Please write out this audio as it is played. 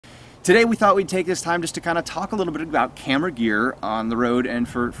Today we thought we'd take this time just to kind of talk a little bit about camera gear on the road and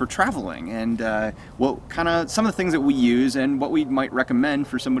for traveling, and some of the things that we use and what we might recommend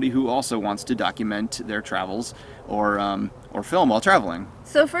for somebody who also wants to document their travels or film while traveling.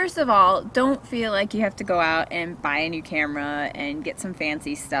 So first of all, don't feel like you have to go out and buy a new camera and get some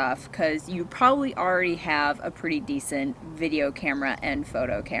fancy stuff, because you probably already have a pretty decent video camera and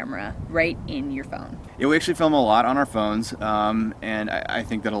photo camera right in your phone. Yeah, we actually film a lot on our phones, and I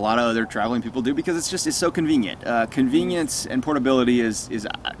think that a lot of other traveling people do, because it's so convenient. Convenience and portability is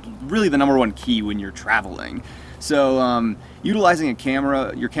really the #1 key when you're traveling. So utilizing your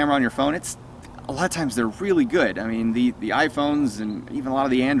camera on your phone, a lot of times they're really good. I mean, the iPhones and even a lot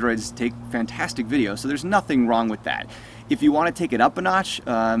of the Androids take fantastic video, so there's nothing wrong with that. If you want to take it up a notch,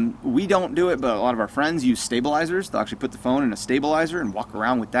 we don't do it, but a lot of our friends use stabilizers. They'll actually put the phone in a stabilizer and walk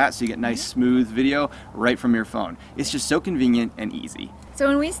around with that, so you get nice, smooth video right from your phone. It's just so convenient and easy. So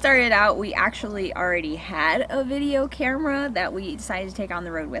when we started out, we actually already had a video camera that we decided to take on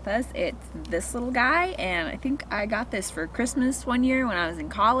the road with us. It's this little guy, and I think I got this for Christmas one year when I was in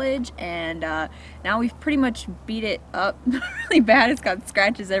college, and now we've pretty much beat it up really bad. It's got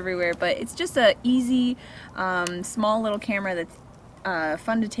scratches everywhere, but it's just a easy, small little camera that's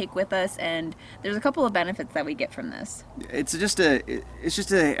fun to take with us, and there's a couple of benefits that we get from this. It's just a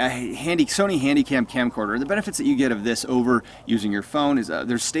handy Sony Handycam camcorder. The benefits that you get of this over using your phone is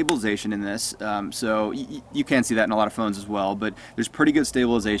there's stabilization in this, so you can see that in a lot of phones as well, but there's pretty good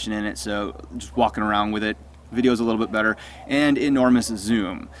stabilization in it, so just walking around with it, video's a little bit better, and enormous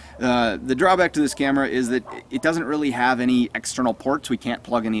zoom. The drawback to this camera is that it doesn't really have any external ports. We can't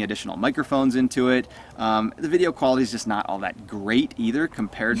plug any additional microphones into it. The video quality is just not all that great either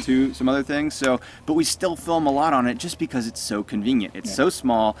compared to some other things. But we still film a lot on it just because it's so convenient. It's so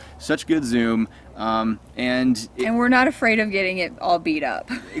small, such good zoom, and we're not afraid of getting it all beat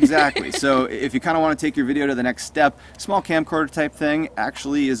up. Exactly. So if you kind of want to take your video to the next step, small camcorder type thing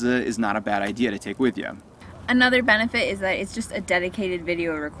actually is not a bad idea to take with you. Another benefit is that it's just a dedicated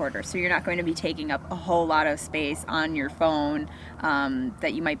video recorder, so you're not going to be taking up a whole lot of space on your phone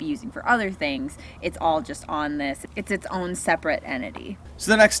that you might be using for other things. It's all just on this. It's its own separate entity.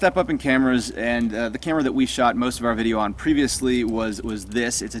 So the next step up in cameras, and the camera that we shot most of our video on previously was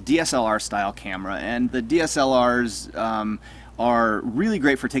this. It's a DSLR style camera, and the DSLRs are really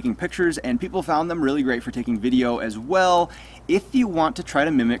great for taking pictures, and people found them really great for taking video as well, if you want to try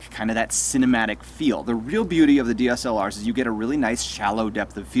to mimic kind of that cinematic feel. The real beauty of the DSLRs is you get a really nice shallow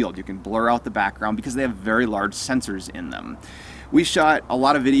depth of field. You can blur out the background because they have very large sensors in them. We shot a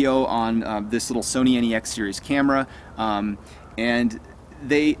lot of video on this little Sony NEX series camera, and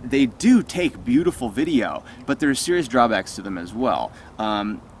they do take beautiful video, but there's serious drawbacks to them as well.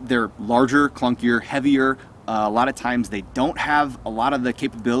 They're larger, clunkier, heavier. A lot of times they don't have a lot of the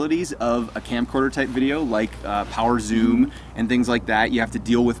capabilities of a camcorder type video, like power zoom and things like that. You have to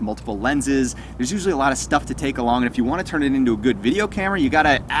deal with multiple lenses. There's usually a lot of stuff to take along, and if you want to turn it into a good video camera, you got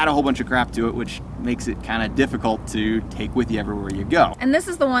to add a whole bunch of crap to it, which makes it kind of difficult to take with you everywhere you go. And this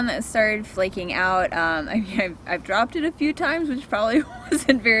is the one that started flaking out. I mean, I've dropped it a few times, which probably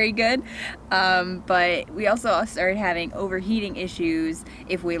wasn't very good, but we also started having overheating issues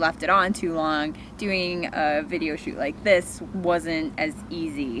if we left it on too long. Doing a video shoot like this wasn't as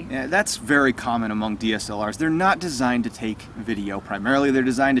easy. Yeah, that's very common among DSLRs. They're not designed to take video primarily, they're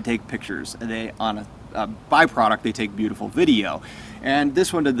designed to take pictures. They, on a byproduct, they take beautiful video. And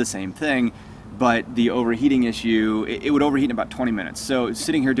this one did the same thing, but the overheating issue, it would overheat in about 20 minutes. So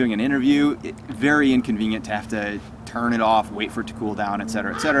sitting here doing an interview, very inconvenient to have to turn it off, wait for it to cool down,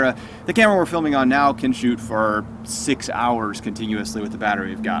 etc., etc. The camera we're filming on now can shoot for 6 hours continuously with the battery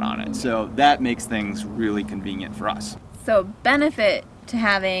we've got on it. So that makes things really convenient for us. So benefit to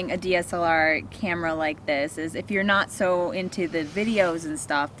having a DSLR camera like this is, if you're not so into the videos and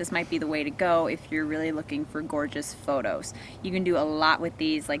stuff, this might be the way to go if you're really looking for gorgeous photos. You can do a lot with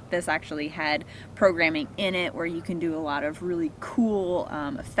these. Like, this actually had programming in it where you can do a lot of really cool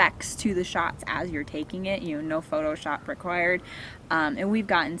effects to the shots as you're taking it. You know, no Photoshop required. And we've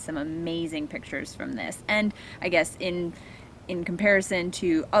gotten some amazing pictures from this. And I guess in comparison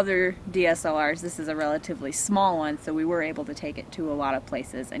to other DSLRs, this is a relatively small one, so we were able to take it to a lot of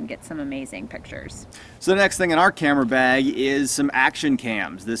places and get some amazing pictures. So the next thing in our camera bag is some action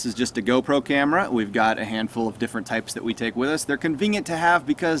cams. This is just a GoPro camera. We've got a handful of different types that we take with us. They're convenient to have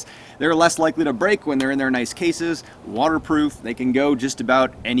because they're less likely to break when they're in their nice cases, waterproof, they can go just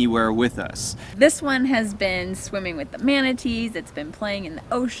about anywhere with us. This one has been swimming with the manatees, it's been playing in the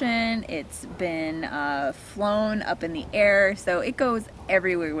ocean, it's been flown up in the air, so it goes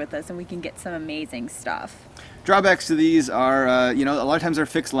everywhere with us and we can get some amazing stuff. Drawbacks to these are, you know, a lot of times they're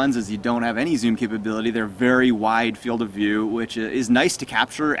fixed lenses. You don't have any zoom capability. They're very wide field of view, which is nice to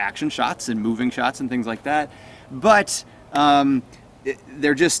capture action shots and moving shots and things like that. But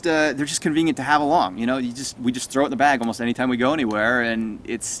they're just convenient to have along. You know, we just throw it in the bag almost anytime we go anywhere, and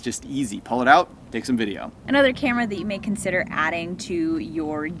it's just easy. Pull it out, take some video. Another camera that you may consider adding to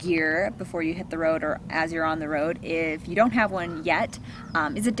your gear before you hit the road or as you're on the road, if you don't have one yet,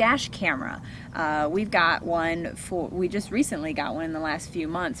 is a dash camera. We've got one we just recently got one in the last few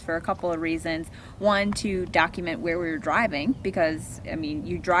months for a couple of reasons. One, to document where we were driving, because I mean,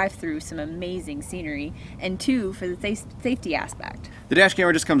 you drive through some amazing scenery, and two, for the safety aspect. The dash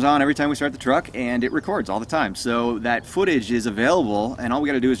camera just comes on every time we start the truck, and it records all the time. So that footage is available, and all we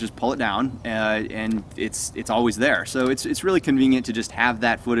got to do is just pull it down, and it's always there. So it's really convenient to just have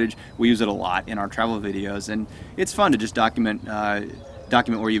that footage. We use it a lot in our travel videos, and it's fun to just document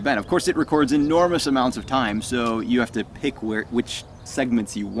where you've been. Of course, it records enormous amounts of time, so you have to pick which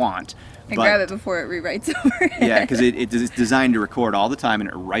segments you want. And grab it before it rewrites over. Yeah, because it's designed to record all the time, and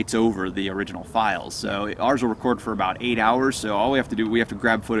it writes over the original files. So ours will record for about 8 hours. So all we have to do, we have to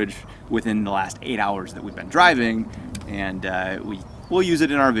grab footage within the last 8 hours that we've been driving, and we'll use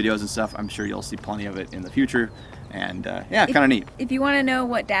it in our videos and stuff. I'm sure you'll see plenty of it in the future. And yeah, kind of neat. If you want to know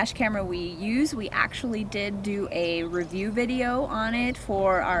what dash camera we use, we actually did do a review video on it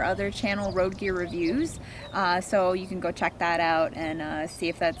for our other channel, Road Gear Reviews. So you can go check that out and see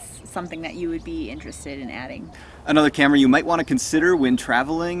if that's something that you would be interested in adding. Another camera you might want to consider when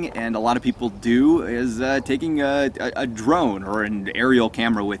traveling, and a lot of people do, is taking a drone or an aerial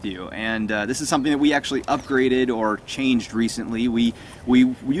camera with you. And this is something that we actually upgraded or changed recently. We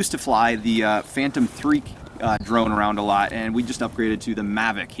used to fly the Phantom 3 drone around a lot, and we just upgraded to the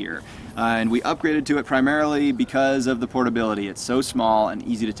Mavic here. And we upgraded to it primarily because of the portability. It's so small and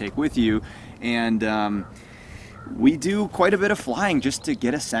easy to take with you, and we do quite a bit of flying just to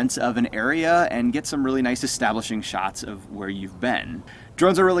get a sense of an area and get some really nice establishing shots of where you've been.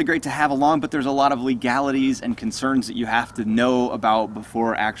 Drones are really great to have along, but there's a lot of legalities and concerns that you have to know about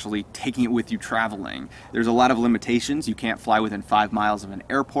before actually taking it with you traveling. There's a lot of limitations. You can't fly within 5 miles of an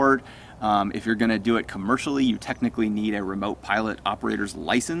airport. If you're going to do it commercially, you technically need a remote pilot operator's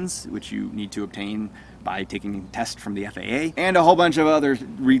license, which you need to obtain by taking a test from the FAA, and a whole bunch of other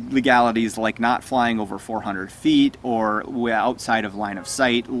legalities like not flying over 400 feet or outside of line of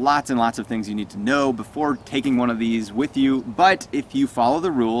sight. Lots and lots of things you need to know before taking one of these with you, but if you follow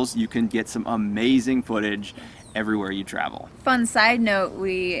the rules, you can get some amazing footage everywhere you travel. Fun side note,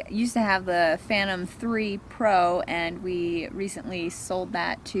 we used to have the Phantom 3 Pro, and we recently sold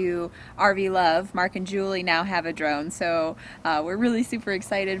that to RV Love. Mark and Julie now have a drone, so we're really super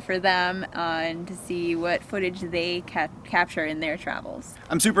excited for them and to see what footage they capture in their travels.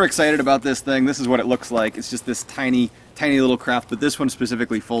 I'm super excited about this thing. This is what it looks like. It's just this tiny little craft, but this one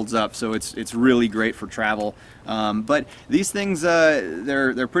specifically folds up, so it's really great for travel. But these things,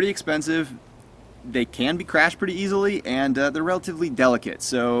 they're pretty expensive. They can be crashed pretty easily, and they're relatively delicate.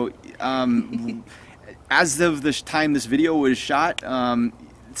 So as of the time this video was shot,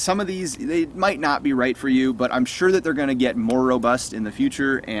 some of these, they might not be right for you, but I'm sure that they're going to get more robust in the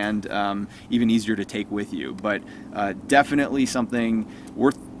future and even easier to take with you. But definitely something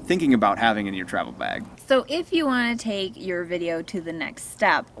worth thinking about having in your travel bag. So if you want to take your video to the next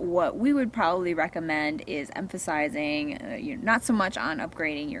step, what we would probably recommend is emphasizing not so much on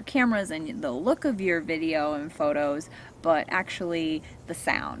upgrading your cameras and the look of your video and photos, but actually the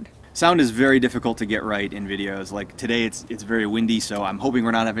sound. Sound is very difficult to get right in videos. Like today it's very windy, so I'm hoping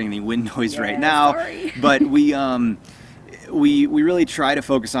we're not having any wind noise right now. Sorry. But we really try to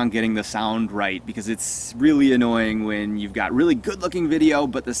focus on getting the sound right, because it's really annoying when you've got really good looking video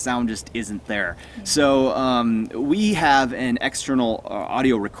but the sound just isn't there. So we have an external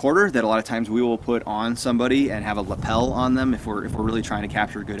audio recorder that a lot of times we will put on somebody and have a lapel on them if we're really trying to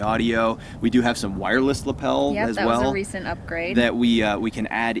capture good audio. We do have some wireless lapel as well. That was a recent upgrade That we can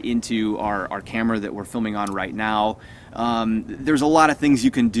add into our camera that we're filming on right now. There's a lot of things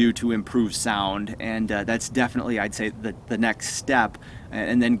you can do to improve sound, and that's definitely, I'd say, the next step.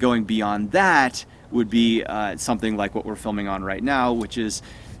 And then going beyond that would be something like what we're filming on right now, which is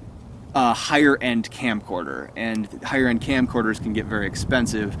a higher end camcorder. And higher end camcorders can get very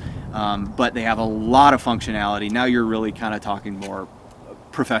expensive, but they have a lot of functionality. Now you're really kind of talking more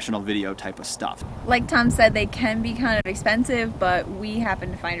professional video type of stuff. Like Tom said, they can be kind of expensive, but we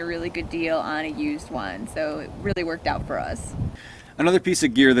happened to find a really good deal on a used one, so it really worked out for us. Another piece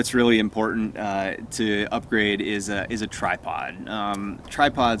of gear that's really important to upgrade is a tripod.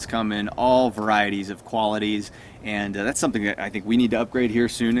 Tripods come in all varieties of qualities, and that's something that I think we need to upgrade here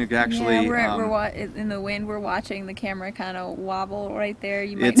soon. Actually, yeah, we're in the wind. We're watching the camera kind of wobble right there.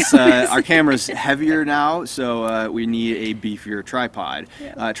 You might it's our camera's heavier now, so we need a beefier tripod.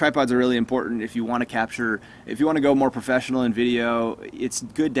 Yeah. Tripods are really important if you want to capture, if you want to go more professional in video. It's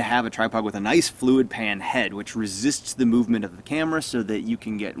good to have a tripod with a nice fluid pan head, which resists the movement of the camera, so that you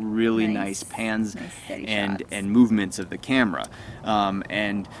can get really nice pans and movements of the camera.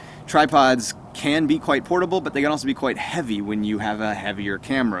 And tripods can be quite portable, but they can also be quite heavy when you have a heavier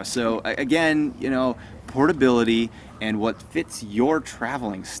camera. So again, you know, portability and what fits your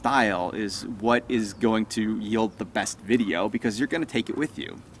traveling style is what is going to yield the best video, because you're going to take it with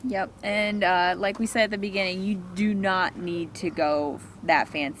you. Yep, and like we said at the beginning, you do not need to go that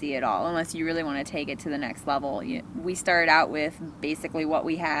fancy at all unless you really want to take it to the next level. We started out with basically what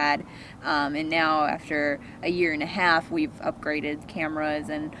we had, and now after a year and a half, we've upgraded cameras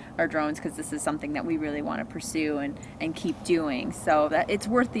and our drones, because this is something that we really want to pursue and keep doing. So that it's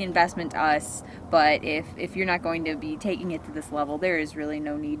worth the investment to us, but if you're not going to be taking it to this level, there is really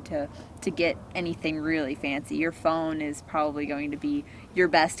no need to get anything really fancy. Your phone is probably going to be your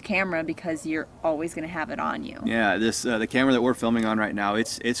best camera because you're always going to have it on you. Yeah, this the camera that we're filming on right now,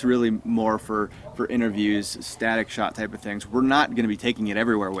 it's really more for interviews, static shot type of things. We're not going to be taking it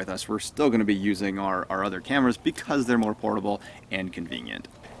everywhere with us. We're still going to be using our other cameras because they're more portable and convenient.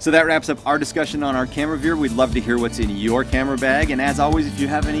 So that wraps up our discussion on our camera gear. We'd love to hear what's in your camera bag, and as always, if you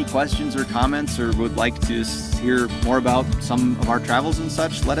have any questions or comments or would like to hear more about some of our travels and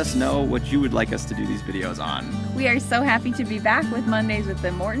such, let us know what you would like us to do these videos on. We are so happy to be back with Mondays with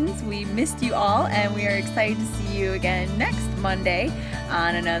the Mortons. We missed you all, and we are excited to see you again next Monday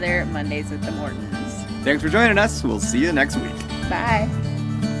on another Mondays with the Mortons. Thanks for joining us. We'll see you next week. Bye.